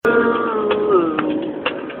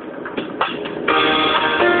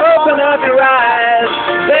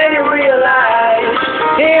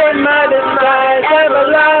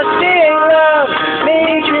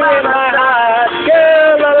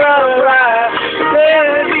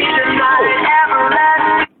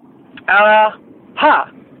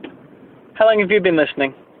long have you been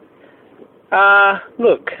listening?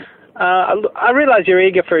 Look, I realise you're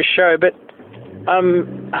eager for a show, but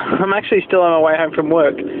I'm actually still on my way home from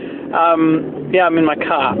work. I'm in my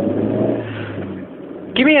car.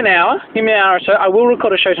 Give me an hour or so. I will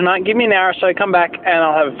record a show tonight. Give me an hour or so, come back, and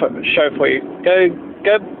I'll have a show for you. Go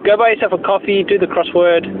buy yourself a coffee, do the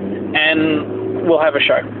crossword, and we'll have a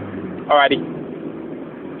show. Alrighty.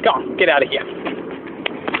 Go on, get out of here.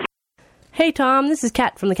 Hey Tom, this is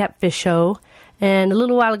Kat from the Catfish Show, and a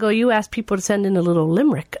little while ago you asked people to send in a little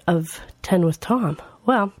limerick of 10 with Tom.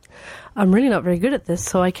 Well, I'm really not very good at this,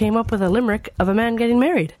 so I came up with a limerick of a man getting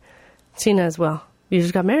married. Seeing as, well, you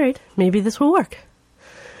just got married, maybe this will work.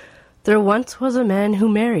 There once was a man who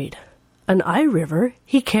married, an eye river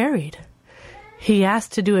he carried. He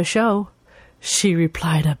asked to do a show, she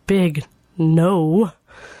replied a big no,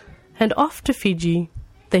 and off to Fiji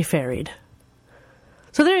they ferried.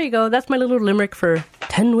 So there you go. That's my little limerick for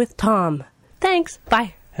 10 with Tom. Thanks.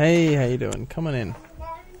 Bye. Hey, how you doing? Come on in.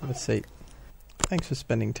 Have a seat. Thanks for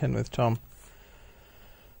spending 10 with Tom.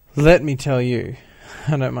 Let me tell you,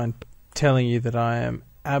 I don't mind telling you that I am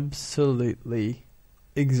absolutely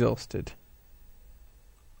exhausted.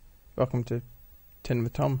 Welcome to 10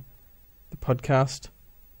 with Tom, the podcast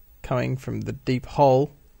coming from the deep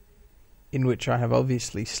hole in which I have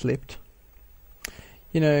obviously slipped.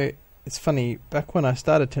 You know, it's funny, back when I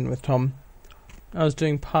started 10 with Tom, I was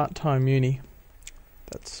doing part-time uni.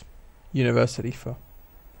 That's university for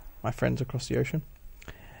my friends across the ocean.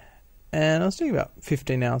 And I was doing about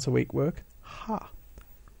 15 hours a week work.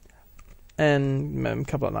 And a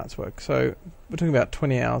couple of nights work. So we're talking about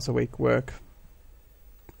 20 hours a week work.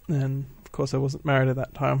 And of course I wasn't married at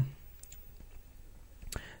that time.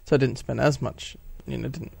 So I didn't spend as much,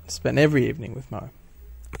 didn't spend every evening with my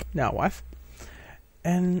now wife.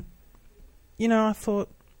 And I thought,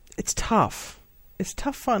 it's tough. It's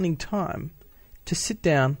tough finding time to sit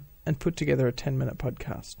down and put together a 10-minute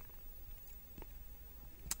podcast.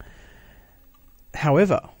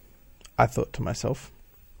 However, I thought to myself,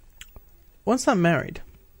 once I'm married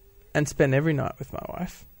and spend every night with my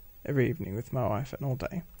wife, every evening with my wife and all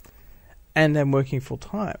day, and I'm working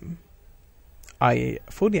full-time, i.e.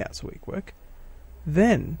 40 hours a week work,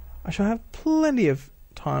 then I shall have plenty of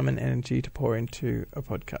time and energy to pour into a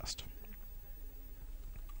podcast.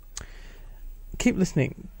 Keep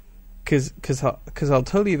listening, because I'll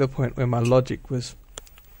tell you the point where my logic was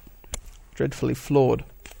dreadfully flawed.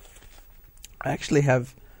 I actually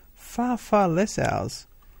have far, far less hours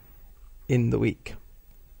in the week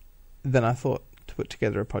than I thought to put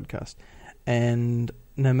together a podcast. And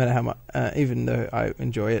no matter how much, even though I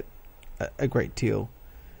enjoy it a great deal,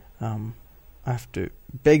 I have to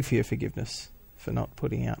beg for your forgiveness for not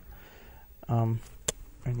putting out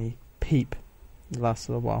any peep the last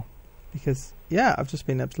little while. Because, I've just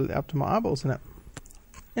been absolutely up to my eyeballs in it.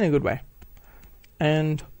 In a good way.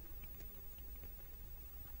 And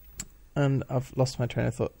I've lost my train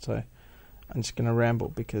of thought, so I'm just going to ramble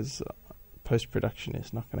because post-production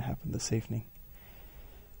is not going to happen this evening.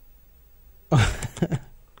 Or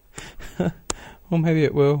maybe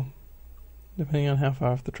it will, depending on how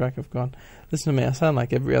far off the track I've gone. Listen to me, I sound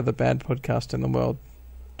like every other bad podcast in the world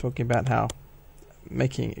talking about how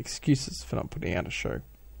making excuses for not putting out a show.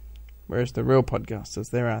 Whereas the real podcasters,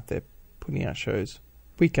 they're out there putting out shows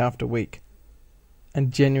week after week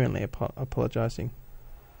and genuinely apologising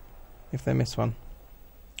if they miss one.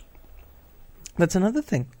 That's another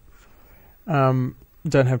thing. Don't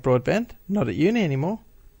have broadband, not at uni anymore.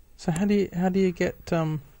 So how do you get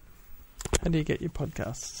your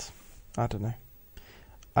podcasts? I don't know.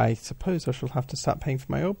 I suppose I shall have to start paying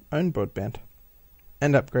for my own broadband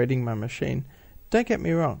and upgrading my machine. Don't get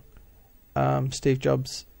me wrong. Steve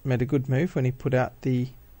Jobs made a good move when he put out the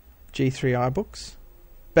G3 iBooks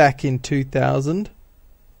back in 2000.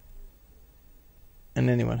 And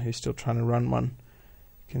anyone who's still trying to run one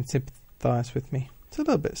can sympathise with me. It's a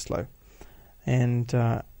little bit slow. And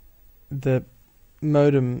the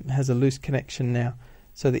modem has a loose connection now,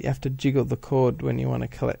 so that you have to jiggle the cord when you want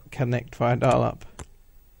to connect via dial-up.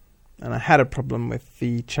 And I had a problem with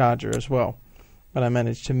the charger as well, but I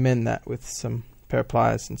managed to mend that with some pair of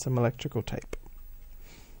pliers and some electrical tape.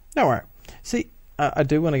 Don't worry. See, I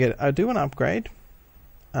do want to upgrade,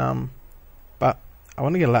 but I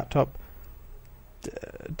want to get a laptop.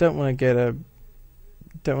 Don't want to get a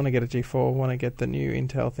G4. Want to get the new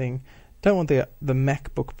Intel thing. Don't want the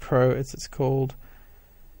MacBook Pro, as it's called.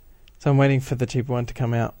 So I'm waiting for the cheaper one to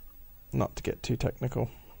come out. Not to get too technical,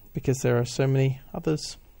 because there are so many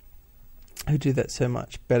others who do that so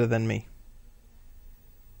much better than me,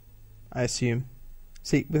 I assume.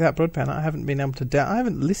 See, without broadband, I haven't been able to I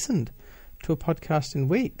haven't listened to a podcast in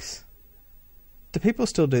weeks. Do people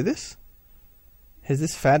still do this? Has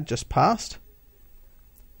this fad just passed?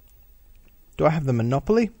 Do I have the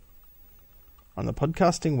monopoly on the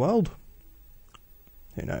podcasting world?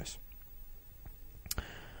 Who knows?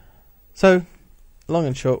 So, long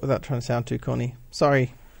and short, without trying to sound too corny,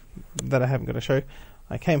 sorry that I haven't got a show.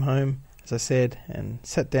 I came home, as I said, and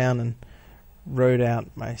sat down and wrote out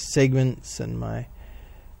my segments and my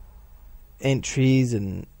entries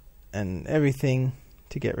and everything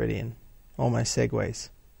to get ready, and all my segues.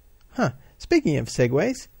 Speaking of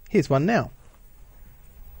segues, here's one now.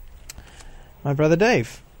 My brother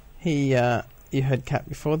Dave. You heard Cat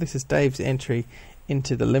before. This is Dave's entry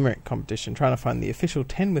into the Limerick competition, trying to find the official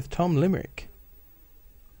 10 with Tom Limerick.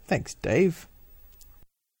 Thanks, Dave.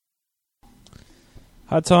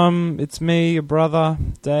 Hi, Tom. It's me, your brother,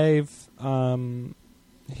 Dave.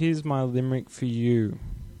 Here's my limerick for you.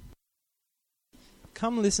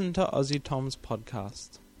 Come listen to Aussie Tom's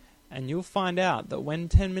podcast, and you'll find out that when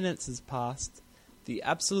 10 minutes has passed, the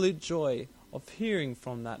absolute joy of hearing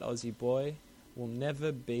from that Aussie boy will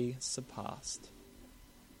never be surpassed.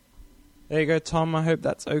 There you go, Tom. I hope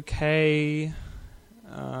that's okay.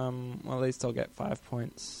 Well, at least I'll get 5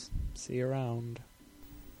 points. See you around.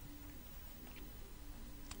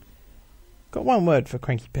 Got one word for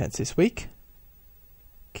Cranky Pants this week.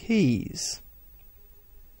 Keys.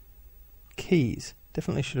 Keys.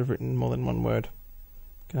 Definitely should have written more than one word.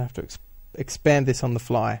 Gonna have to expand this on the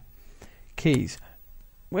fly. Keys.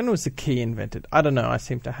 When was the key invented? I don't know. I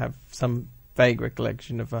seem to have some vague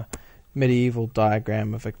recollection of a medieval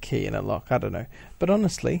diagram of a key in a lock. I don't know. But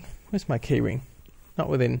honestly, where's my key ring? Not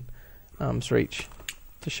within arm's reach.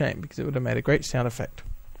 It's a shame, because it would have made a great sound effect.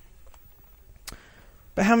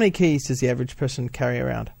 But how many keys does the average person carry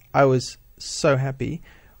around? I was so happy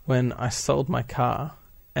when I sold my car,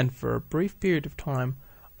 and for a brief period of time,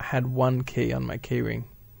 I had one key on my key ring,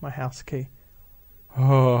 my house key.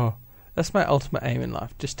 Oh, that's my ultimate aim in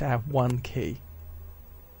life, just to have one key.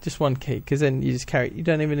 Just one key, because then you just carry it. You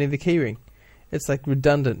don't even need the key ring. It's like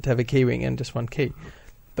redundant to have a key ring and just one key.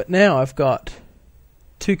 But now I've got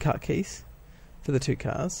 2 car keys for the 2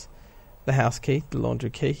 cars, the house key, the laundry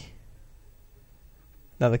key,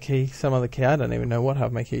 another key, some other key, I don't even know what I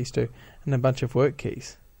have my keys to, and a bunch of work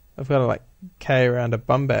keys. I've got to carry around a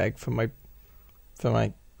bum bag for my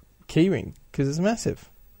key ring, because it's massive.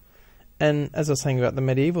 And as I was saying about the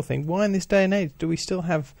medieval thing, why in this day and age do we still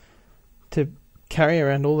have to carry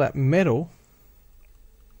around all that metal?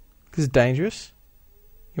 Because it's dangerous.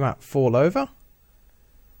 You might fall over.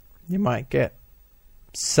 You might get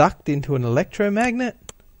sucked into an electromagnet.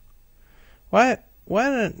 Why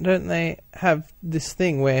don't they have this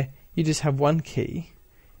thing where you just have one key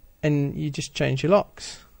and you just change your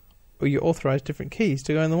locks? Or you authorise different keys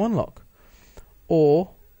to go in the one lock?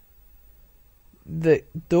 Or the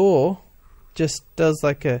door just does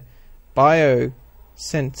like a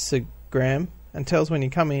biosensogram and tells when you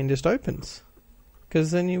come in and just opens.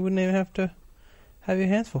 Because then you wouldn't even have to have your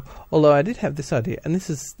hands full. Although I did have this idea, and this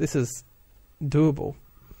is doable.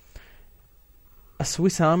 A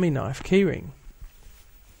Swiss Army knife keyring.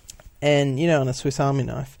 And, on a Swiss Army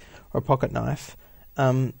knife or a pocket knife,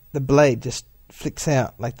 the blade just flicks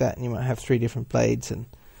out like that, and you might have 3 different blades and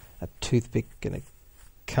a toothpick and a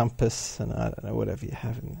compass and I don't know, whatever you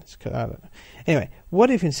have in this. I don't know. Anyway, what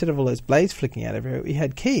if instead of all those blades flicking out everywhere, you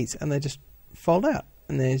had keys and they just fold out?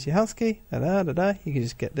 And there's your house key, da-da-da-da. You can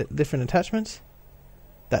just get different attachments.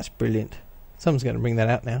 That's brilliant. Someone's going to bring that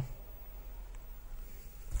out now.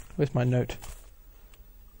 Where's my note?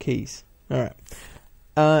 Keys. All right.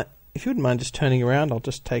 If you wouldn't mind just turning around, I'll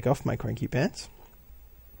just take off my cranky pants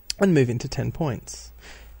and move into 10 points.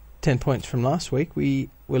 10 points from last week. We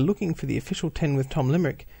were looking for the official 10 with Tom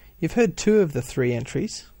Limerick. You've heard 2 of the 3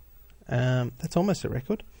 entries. That's almost a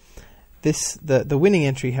record. The winning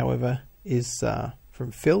entry, however, is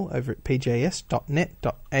from Phil over at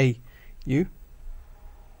pjs.net.au.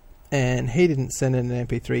 And he didn't send in an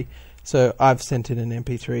MP3, so I've sent in an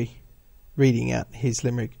MP3 reading out his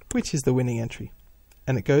limerick, which is the winning entry.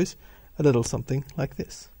 And it goes a little something like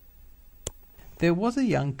this. There was a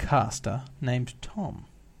young caster named Tom.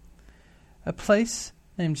 A place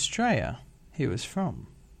named Straya he was from.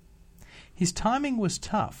 His timing was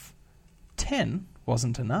tough. 10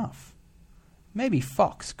 wasn't enough. Maybe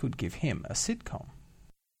Fox could give him a sitcom.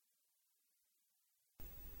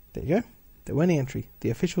 There you go. The winning entry. The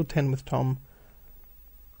official 10 with Tom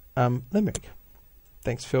limerick.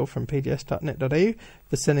 Thanks, Phil, from pjs.net.au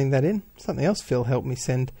for sending that in. Something else Phil helped me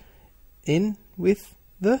send in with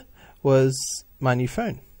was my new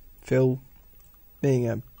phone. Phil, being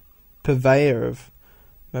a purveyor of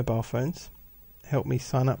mobile phones, helped me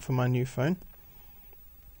sign up for my new phone.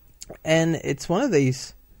 And it's one of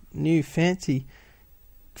these new fancy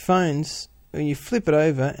phones where you flip it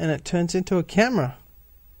over and it turns into a camera.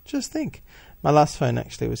 Just think. My last phone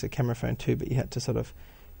actually was a camera phone too, but you had to sort of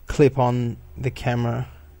clip on the camera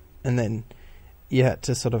and then you had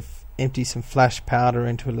to sort of empty some flash powder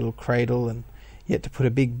into a little cradle and you had to put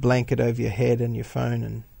a big blanket over your head and your phone,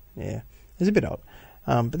 and yeah, it's a bit odd.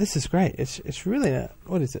 But this is great. It's really, 2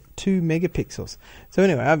 megapixels. So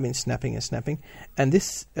anyway, I've been snapping, and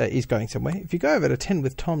this is going somewhere. If you go over to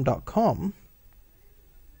 10withtom.com,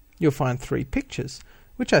 you'll find 3 pictures,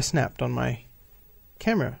 which I snapped on my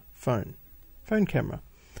phone camera.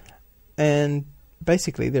 And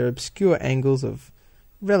basically, they're obscure angles of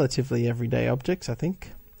relatively everyday objects, I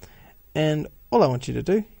think. And all I want you to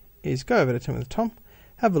do is go over to 10withtom,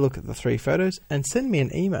 have a look at the 3 photos, and send me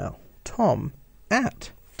an email,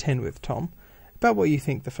 tom@10withtom, about what you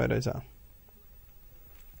think the photos are.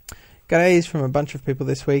 Got A's from a bunch of people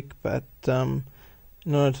this week, but in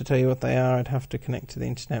order to tell you what they are, I'd have to connect to the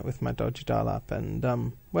internet with my dodgy dial-up, and,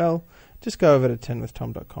 just go over to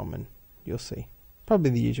 10withtom.com and you'll see.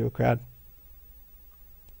 Probably the usual crowd.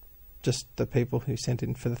 Just the people who sent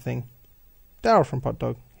in for the thing. Daryl from Pot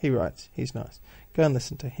Dog, he writes, he's nice. Go and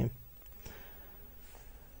listen to him.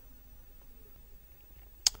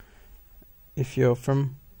 If you're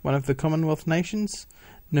from one of the Commonwealth nations,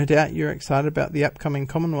 no doubt you're excited about the upcoming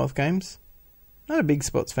Commonwealth Games. Not a big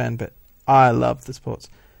sports fan, but I love the sports.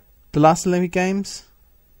 The last Olympic Games,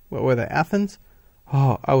 what were they, Athens?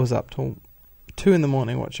 Oh, I was up till 2 in the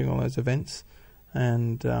morning watching all those events.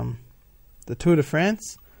 And the Tour de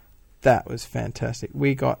France, that was fantastic.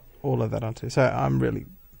 We got all of that onto. So I'm really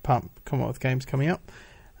pumped. Commonwealth Games coming up.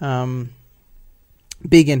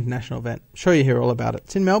 Big international event. Sure you hear all about it.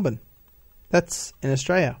 It's in Melbourne. That's in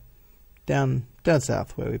Australia. Down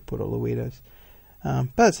south where we put all the weirdos.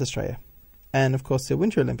 But it's Australia. And of course the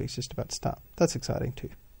Winter Olympics just about to start. That's exciting too.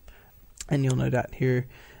 And you'll no doubt hear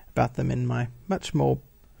about them in my much more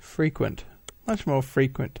frequent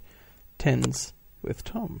 10s with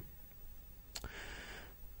Tom.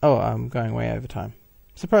 Oh, I'm going way over time.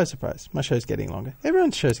 Surprise, surprise. My show's getting longer.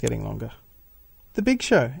 Everyone's show's getting longer. The big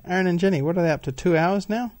show, Aaron and Jenny, what are they up to, 2 hours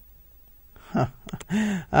now?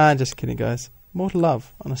 Just kidding, guys. More to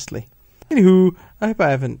love, honestly. Anywho, I hope I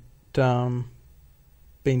haven't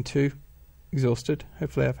been too exhausted.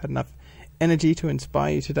 Hopefully I've had enough energy to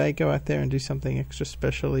inspire you today. Go out there and do something extra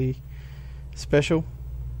special.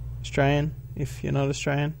 Australian, if you're not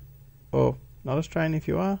Australian. Or not Australian if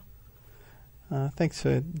you are. Thanks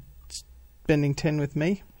for spending 10 with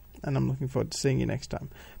me, and I'm looking forward to seeing you next time.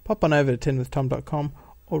 Pop on over to 10withtom.com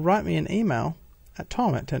or write me an email at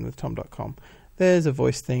tom@10withtom.com. There's a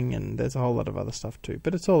voice thing and there's a whole lot of other stuff too,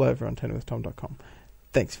 but it's all over on 10withtom.com.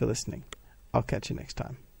 Thanks for listening. I'll catch you next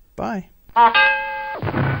time. Bye.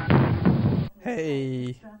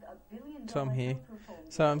 Hey, Tom here.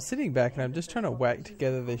 So I'm sitting back and I'm just trying to whack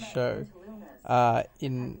together this show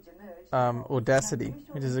in Audacity,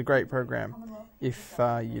 which is a great program if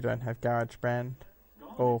you don't have GarageBand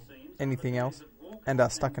or anything else and are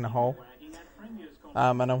stuck in a hole.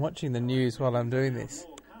 And I'm watching the news while I'm doing this.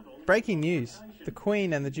 Breaking news. The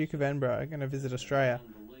Queen and the Duke of Edinburgh are going to visit Australia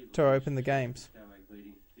to open the games.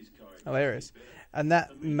 Hilarious. And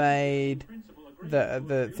that made...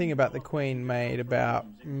 The thing about the Queen made about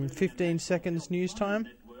 15 seconds news time.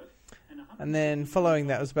 And then following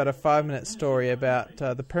that was about a 5-minute story about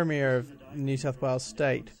the Premier of New South Wales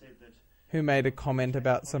State, who made a comment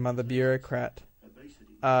about some other bureaucrat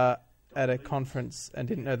at a conference and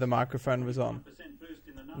didn't know the microphone was on.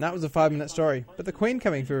 And that was a 5-minute story. But the Queen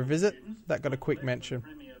coming for a visit, that got a quick mention.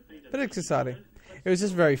 But it's exciting. It was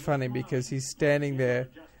just very funny because he's standing there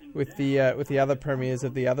with the other premiers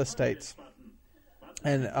of the other states.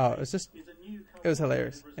 And it was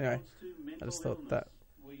hilarious. Anyway, I just thought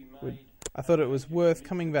I thought it was worth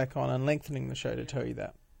coming back on and lengthening the show to tell you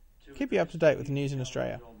that. Keep you up to date with the news in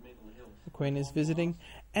Australia. The Queen is visiting,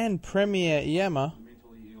 and Premier Yama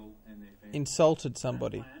insulted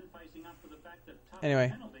somebody.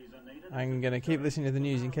 Anyway, I'm going to keep listening to the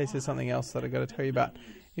news in case there's something else that I've got to tell you about.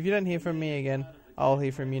 If you don't hear from me again, I'll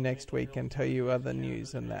hear from you next week and tell you other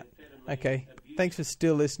news and that. Okay, thanks for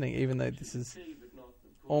still listening, even though this is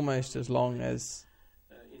almost as long as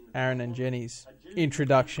Aaron and Jenny's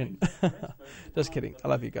introduction. Just kidding. I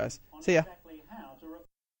love you guys. See ya.